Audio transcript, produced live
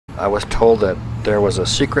I was told that there was a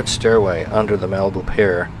secret stairway under the Malibu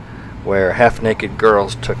Pier where half-naked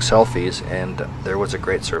girls took selfies, and there was a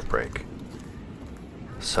great surf break.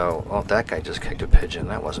 So, oh, that guy just kicked a pigeon.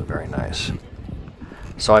 That wasn't very nice.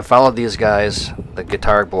 So I followed these guys, the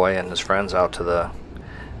guitar boy and his friends, out to the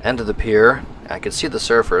end of the pier. I could see the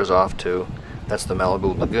surfers off to, that's the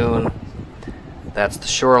Malibu Lagoon. That's the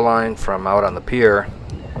shoreline from out on the pier.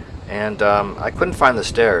 And I couldn't find the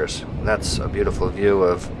stairs. That's a beautiful view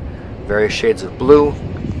of various shades of blue.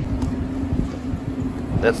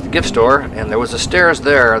 That's the gift store, and there was a stairs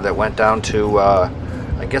there that went down to,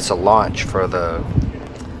 I guess, a launch for the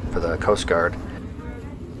Coast Guard.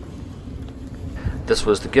 This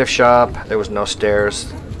was the gift shop. There was no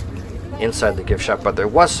stairs inside the gift shop, but there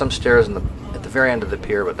was some stairs at the very end of the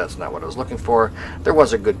pier, but that's not what I was looking for. There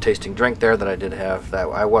was a good tasting drink there that I did have that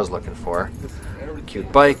I was looking for.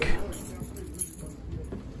 Cute bike.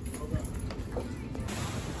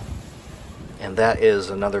 And that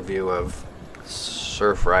is another view of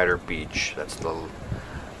Surfrider Beach. That's the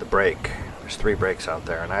break. There's 3 breaks out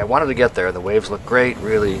there, and I wanted to get there. The waves look great.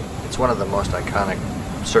 Really, it's one of the most iconic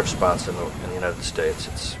surf spots in the United States.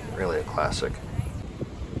 It's really a classic.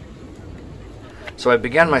 So I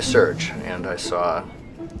began my search, and I saw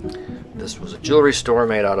this was a jewelry store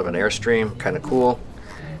made out of an Airstream. Kind of cool.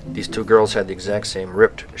 These 2 girls had the exact same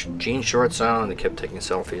ripped jean shorts on, and they kept taking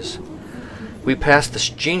selfies. We passed the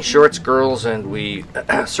jean shorts girls, and we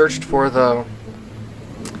searched for the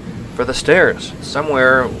stairs.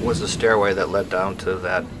 Somewhere was a stairway that led down to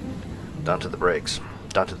the breaks,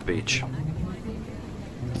 down to the beach.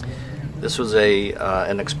 This was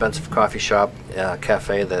an expensive coffee shop,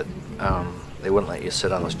 cafe that they wouldn't let you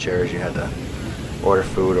sit on those chairs. You had to order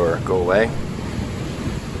food or go away.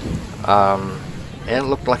 And it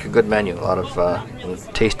looked like a good menu. A lot of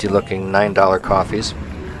tasty-looking $9 coffees.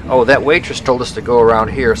 Oh, that waitress told us to go around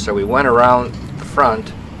here, so we went around the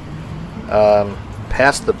front,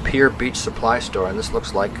 past the Pier Beach Supply Store, and this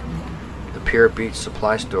looks like the Pier Beach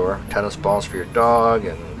Supply Store. Tennis balls for your dog,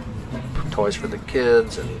 and toys for the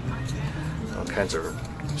kids, and all kinds of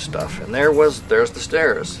stuff. And there's the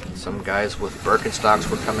stairs. Some guys with Birkenstocks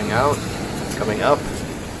were coming up.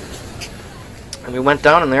 And we went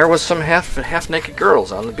down, and there was some half-naked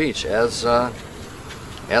girls on the beach, as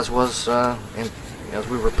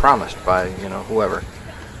we were promised by, whoever.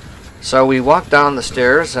 So we walked down the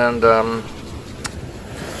stairs, and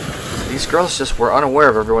these girls just were unaware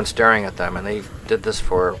of everyone staring at them, and they did this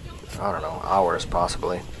for, I don't know, hours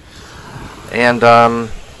possibly. And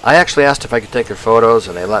I actually asked if I could take their photos,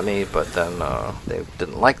 and they let me, but then they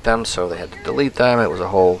didn't like them, so they had to delete them. It was a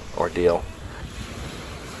whole ordeal.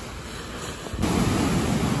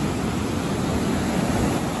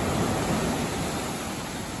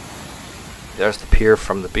 There's the pier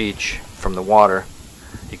from the beach, from the water.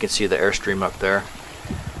 You can see the Airstream up there.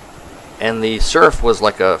 And the surf was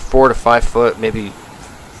like a 4 to 5 foot, maybe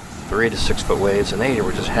 3 to 6 foot waves, and they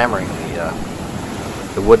were just hammering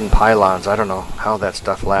the wooden pylons. I don't know how that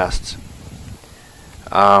stuff lasts.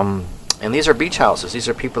 And these are beach houses. These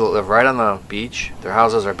are people that live right on the beach. Their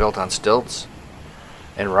houses are built on stilts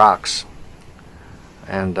and rocks.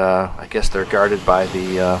 And I guess they're guarded by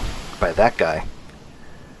by that guy.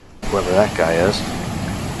 Whoever that guy is.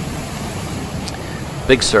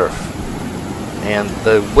 Big surf. And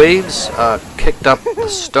the waves kicked up the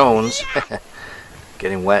stones.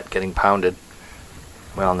 Getting wet, getting pounded.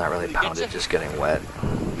 Well, not really pounded, just getting wet.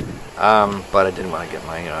 But I didn't want to get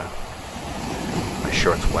my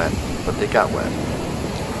shorts wet, but they got wet.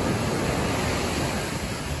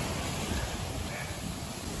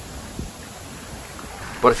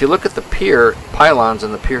 But if you look at the pier pylons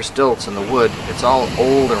and the pier stilts and the wood, it's all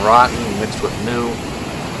old and rotten mixed with new.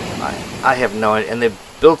 I have no idea. And they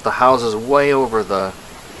built the houses way over the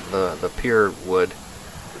pier wood.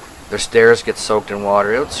 Their stairs get soaked in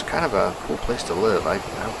water. It's kind of a cool place to live. I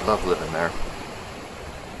love living there.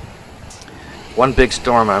 One big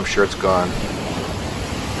storm, I'm sure it's gone.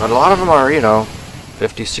 But a lot of them are,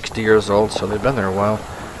 50, 60 years old, so they've been there a while.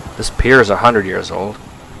 This pier is 100 years old.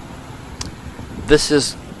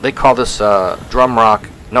 They call this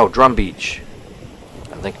Drum Beach.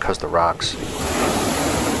 I think because the rocks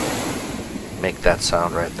make that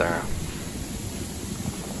sound right there.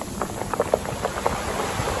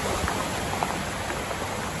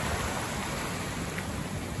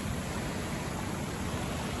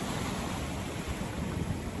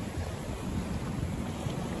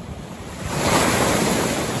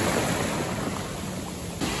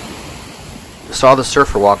 Saw the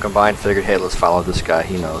surfer walking by and figured, hey, let's follow this guy.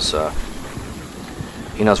 He knows where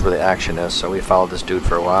the action is. So we followed this dude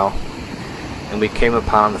for a while, and we came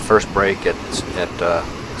upon the first break at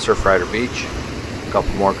Surfrider Beach. A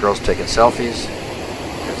couple more girls taking selfies.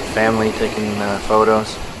 There's a family taking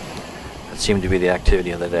photos. That seemed to be the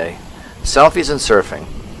activity of the day. Selfies and surfing.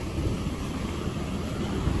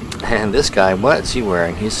 And this guy, what is he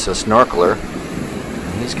wearing? He's a snorkeler.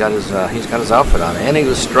 He's got his outfit on, and he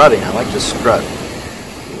was strutting. I like his strut.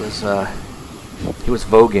 He was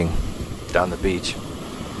voguing down the beach.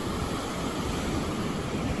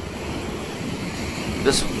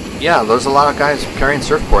 There's a lot of guys carrying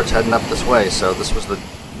surfboards heading up this way, so this was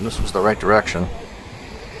the right direction.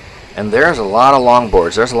 And there's a lot of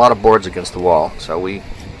longboards. There's a lot of boards against the wall. So we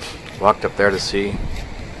walked up there to see.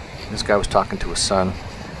 This guy was talking to his son.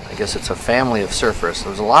 I guess it's a family of surfers.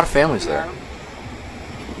 There's a lot of families there.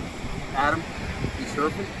 Adam, you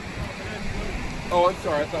surfing? Oh, I'm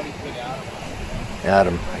sorry. I thought he said Adam.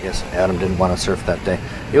 Adam. I guess Adam didn't want to surf that day.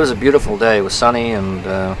 It was a beautiful day. It was sunny, and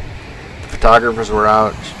the photographers were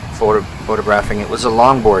out photographing. It was a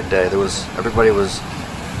longboard day. Everybody was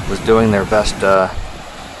doing their best.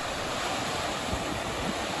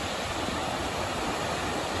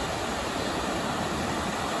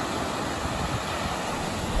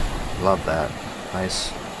 Love that.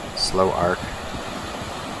 Nice slow arc.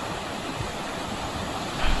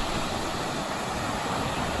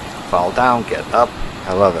 Fall down, get up.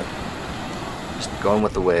 I love it. Just going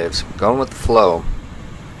with the waves, going with the flow.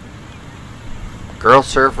 Girl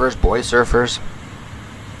surfers, boy surfers,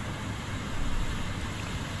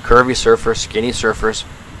 curvy surfers, skinny surfers.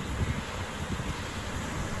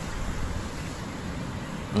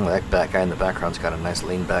 Oh, that guy in the background's got a nice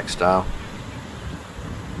lean back style.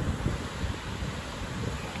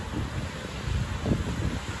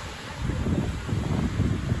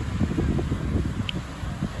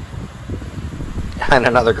 And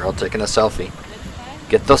another girl taking a selfie.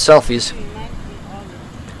 Get those selfies.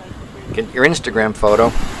 Get your Instagram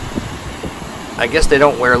photo. I guess they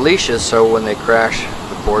don't wear leashes, so when they crash,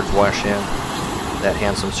 the boards wash in. That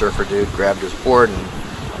handsome surfer dude grabbed his board, and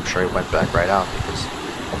I'm sure he went back right out because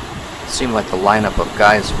it seemed like the lineup of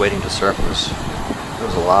guys waiting to surf there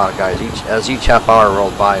was a lot of guys. As each half hour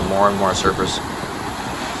rolled by, more and more surfers.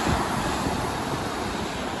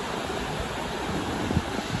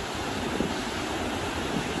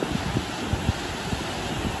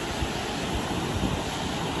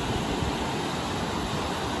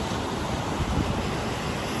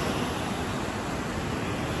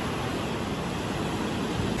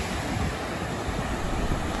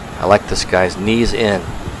 I like this guy's knees in.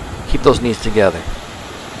 Keep those knees together.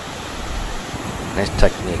 Nice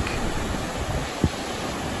technique.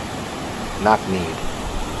 Knock-kneed.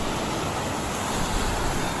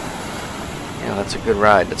 Yeah, that's a good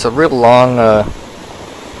ride. It's a real long,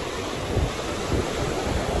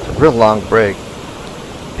 break.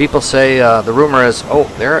 People say the rumor is, oh,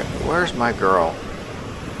 where's my girl?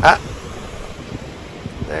 Ah,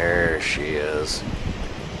 there she is.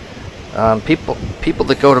 People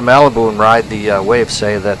that go to Malibu and ride the waves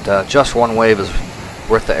say that just one wave is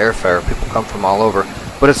worth the airfare. People come from all over,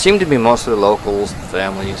 but it seemed to be mostly locals,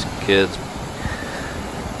 families, kids.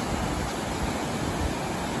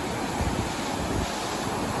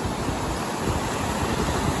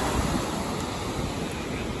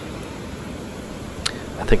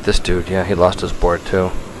 I think this dude, yeah, he lost his board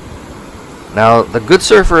too. Now, the good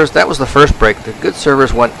surfers, that was the first break. The good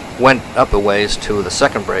surfers went up a ways to the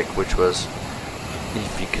second break, which was,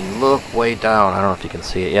 if you can look way down, I don't know if you can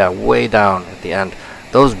see it, yeah, way down at the end.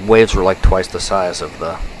 Those waves were like twice the size of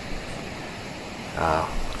the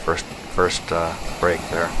first break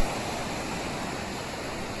there.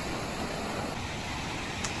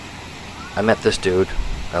 I met this dude,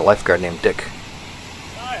 a lifeguard named Dick.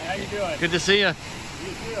 Hi, how you doing? Good to see you. You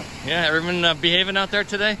too. Yeah, everyone behaving out there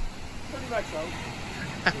today? Pretty much so.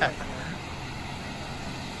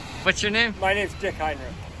 What's your name? My name's Dick Heinrich.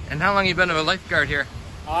 And how long you been a lifeguard here?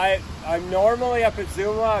 I'm normally up at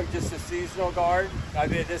Zuma. I'm just a seasonal guard.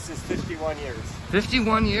 This is 51 years.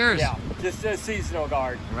 51 years? Yeah, just a seasonal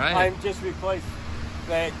guard. Right. I'm just replaced.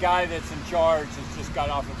 The guy that's in charge has just got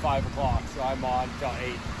off at 5 o'clock, so I'm on till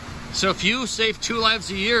 8. So if you save 2 lives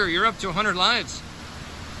a year, you're up to 100 lives.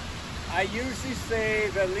 I usually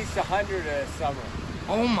save at least 100 a summer.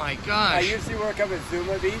 Oh my gosh. I usually work up at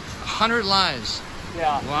Zuma Beach. 100 lives.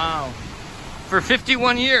 Yeah. Wow. For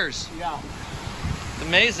 51 years. Yeah.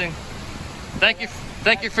 Amazing. Thank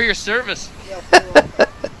you for your service.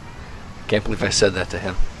 Can't believe I said that to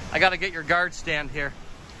him. I got to get your guard stand here.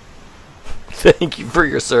 Thank you for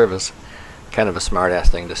your service. Kind of a smart-ass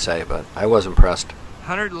thing to say, but I was impressed.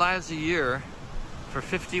 100 lives a year for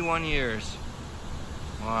 51 years.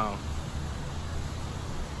 Wow.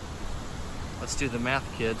 Let's do the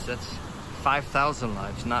math, kids. That's 5,000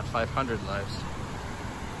 lives, not 500 lives.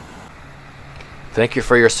 Thank you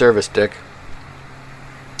for your service, Dick.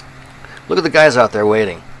 Look at the guys out there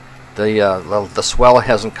waiting. The swell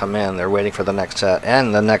hasn't come in. They're waiting for the next set,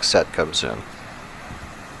 and the next set comes in.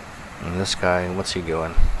 And this guy, what's he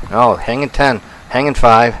doing? Oh, hanging 10, hanging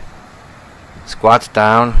 5. Squats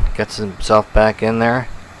down, gets himself back in there.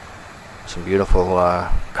 Some beautiful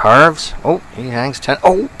carves. Oh, he hangs 10.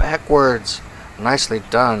 Oh, backwards. Nicely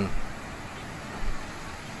done.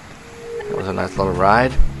 That was a nice little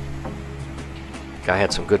ride. Guy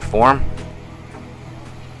had some good form.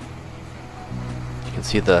 You can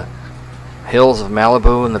see the hills of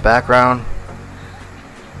Malibu in the background.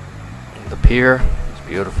 The pier. It's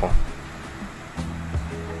beautiful.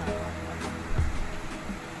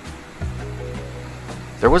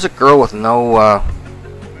 There was a girl with no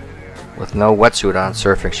wetsuit on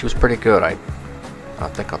surfing. She was pretty good. I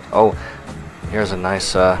think oh, here's a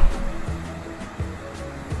nice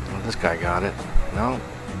this guy got it. No.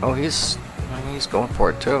 Oh, he's going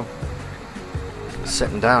for it too. He's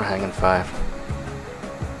sitting down, hanging 5.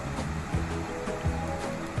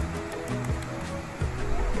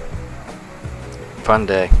 Fun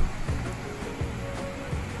day.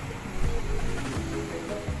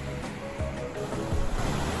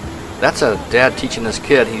 That's a dad teaching his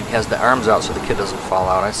kid. He has the arms out so the kid doesn't fall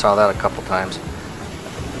out. I saw that a couple times.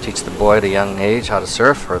 Teach the boy at a young age how to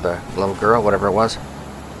surf, or the little girl, whatever it was.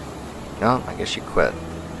 No, I guess she quit.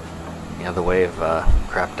 Yeah, the wave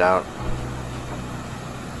crapped out.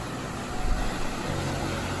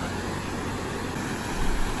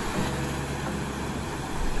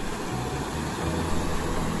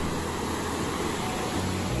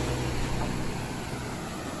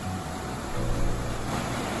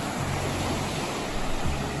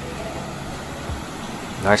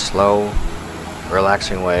 Nice, slow,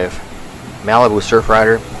 relaxing wave. Malibu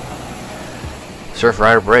Surfrider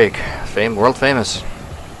Break, world famous.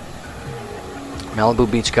 Malibu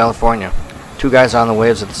Beach, California. 2 guys on the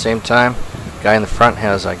waves at the same time. Guy in the front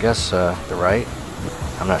has, I guess, the right.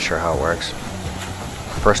 I'm not sure how it works.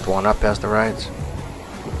 First one up has the rights.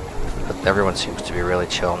 But everyone seems to be really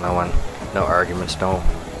chill. No arguments, no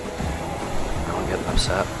one getting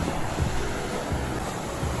upset.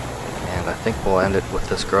 And I think we'll end it with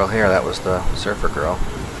this girl here. That was the surfer girl.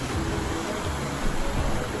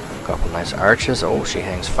 A couple nice arches. Oh, she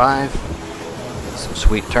hangs 5. Some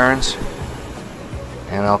sweet turns.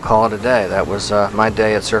 And I'll call it a day. That was my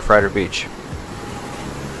day at Surfrider Beach.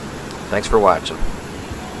 Thanks for watching.